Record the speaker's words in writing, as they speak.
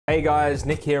Hey guys,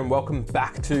 Nick here and welcome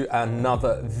back to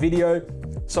another video.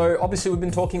 So obviously we've been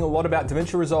talking a lot about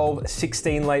Davinci Resolve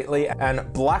 16 lately, and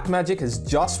Blackmagic has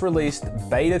just released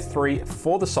beta 3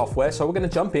 for the software. So we're going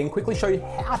to jump in, quickly show you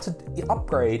how to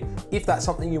upgrade if that's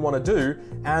something you want to do,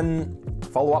 and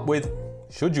follow up with,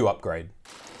 should you upgrade?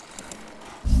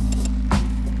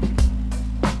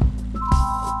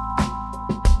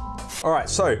 All right,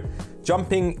 so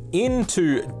jumping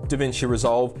into Davinci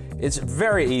Resolve, it's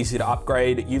very easy to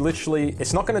upgrade. You literally,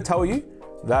 it's not going to tell you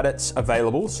that it's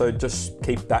available, so just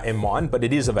keep that in mind, but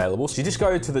it is available. So you just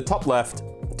go to the top left,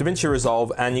 Davinci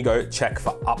Resolve, and you go check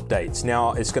for updates.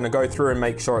 Now it's going to go through and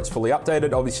make sure it's fully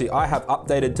updated. Obviously I have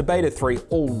updated to beta 3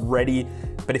 already,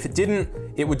 but if it didn't,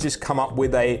 it would just come up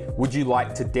with a would you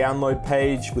like to download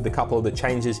page with a couple of the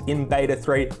changes in beta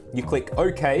 3. You click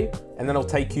OK, and then it'll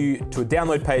take you to a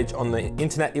download page on the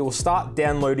internet. It will start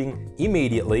downloading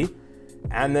immediately,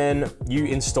 and then you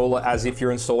install it as if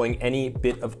you're installing any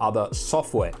bit of other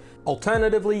software.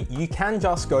 Alternatively, you can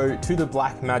just go to the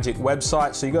Blackmagic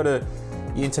website. So you go to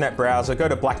your internet browser, go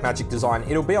to Blackmagic Design.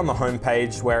 It'll be on the home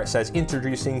page where it says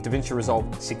introducing Davinci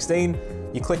Resolve 16.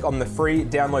 You click on the free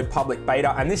download public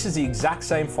beta, and this is the exact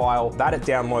same file that it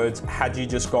downloads had you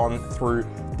just gone through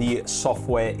the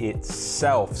software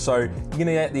itself. So you're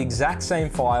gonna get the exact same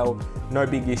file, no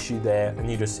big issue there,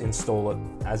 and you just install it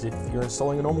as if you're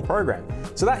installing a normal program.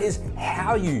 So that is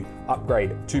how you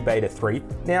upgrade to beta 3.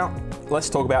 Now, let's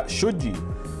talk about should you.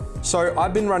 So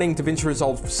I've been running Davinci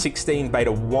Resolve 16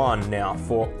 beta 1 now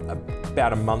for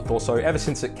about a month or so, ever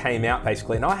since it came out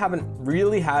basically, and I haven't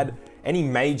really had any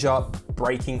major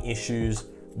breaking issues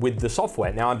with the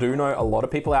software. Now I do know a lot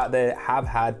of people out there have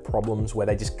had problems where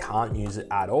they just can't use it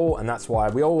at all, and that's why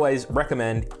we always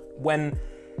recommend when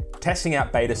testing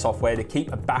out beta software to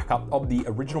keep a backup of the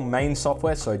original main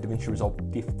software, so Davinci Resolve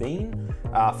 15,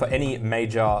 for any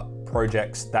major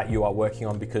projects that you are working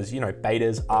on, because you know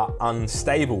betas are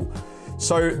unstable.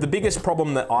 So the biggest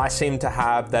problem that I seem to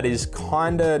have that is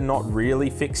kinda not really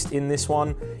fixed in this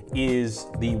one is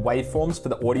the waveforms for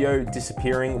the audio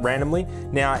disappearing randomly.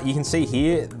 Now you can see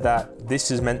here that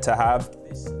this is meant to have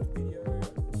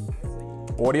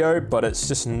audio, but it's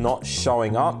just not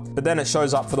showing up, but then it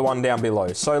shows up for the one down below.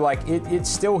 So like it's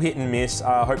still hit and miss.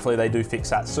 Hopefully they do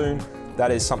fix that soon.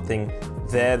 That is something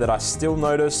there that I still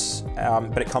notice,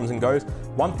 but it comes and goes.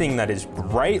 One thing that is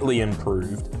greatly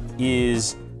improved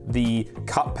is the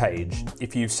cut page.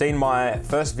 If you've seen my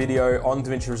first video on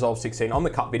Davinci Resolve 16 on the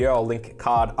cut video, I'll link a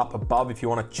card up above if you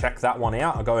want to check that one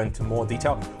out. I'll go into more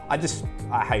detail. I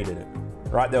hated it.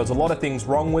 Right, there was a lot of things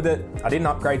wrong with it. I didn't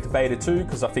upgrade to beta 2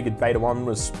 because I figured beta 1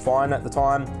 was fine at the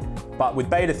time. But with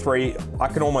beta 3, I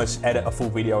can almost edit a full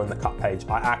video in the cut page.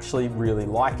 I actually really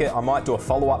like it. I might do a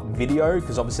follow-up video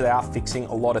because obviously they are fixing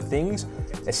a lot of things.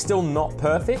 It's still not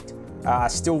perfect. I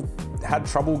still had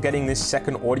trouble getting this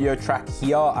second audio track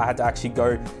here. I had to actually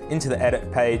go into the edit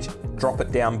page, drop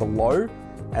it down below,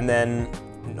 and then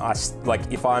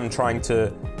if I'm trying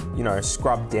to, you know,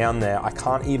 scrub down there, I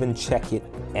can't even check it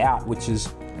out, which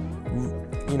is,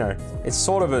 you know, it's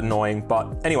sort of annoying, but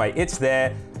anyway, it's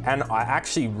there. And I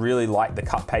actually really like the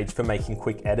cut page for making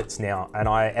quick edits now. And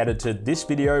I edited this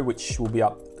video, which will be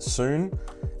up soon,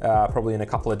 probably in a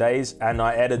couple of days. And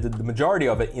I edited the majority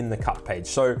of it in the cut page.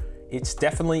 So it's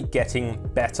definitely getting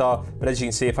better. But as you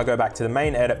can see, if I go back to the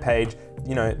main edit page,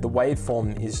 you know, the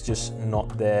waveform is just not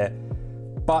there.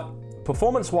 But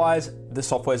performance-wise, the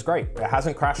software is great. It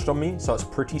hasn't crashed on me, so it's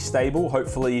pretty stable.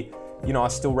 Hopefully, you know, I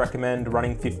still recommend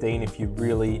running 15 if you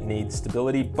really need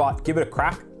stability, but give it a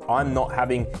crack. I'm not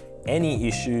having any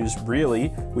issues really,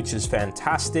 which is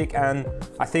fantastic. And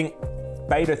I think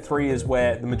beta 3 is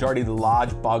where the majority of the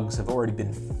large bugs have already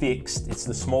been fixed. It's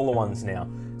the smaller ones now.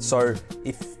 So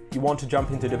if you want to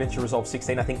jump into Davinci Resolve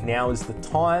 16, I think now is the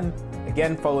time.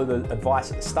 Again, follow the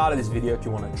advice at the start of this video if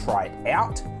you want to try it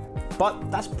out.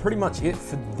 But that's pretty much it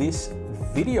for this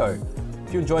video.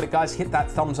 If you enjoyed it, guys, hit that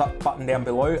thumbs up button down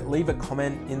below. Leave a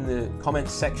comment in the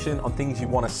comments section on things you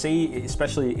want to see,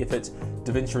 especially if it's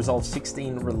Davinci Resolve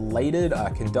 16 related. I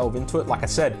can delve into it. Like I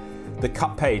said, the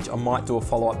cut page, I might do a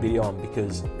follow-up video on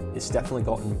because it's definitely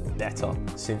gotten better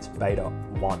since beta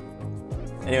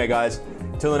 1. Anyway, guys,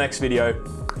 till the next video,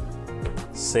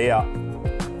 see ya.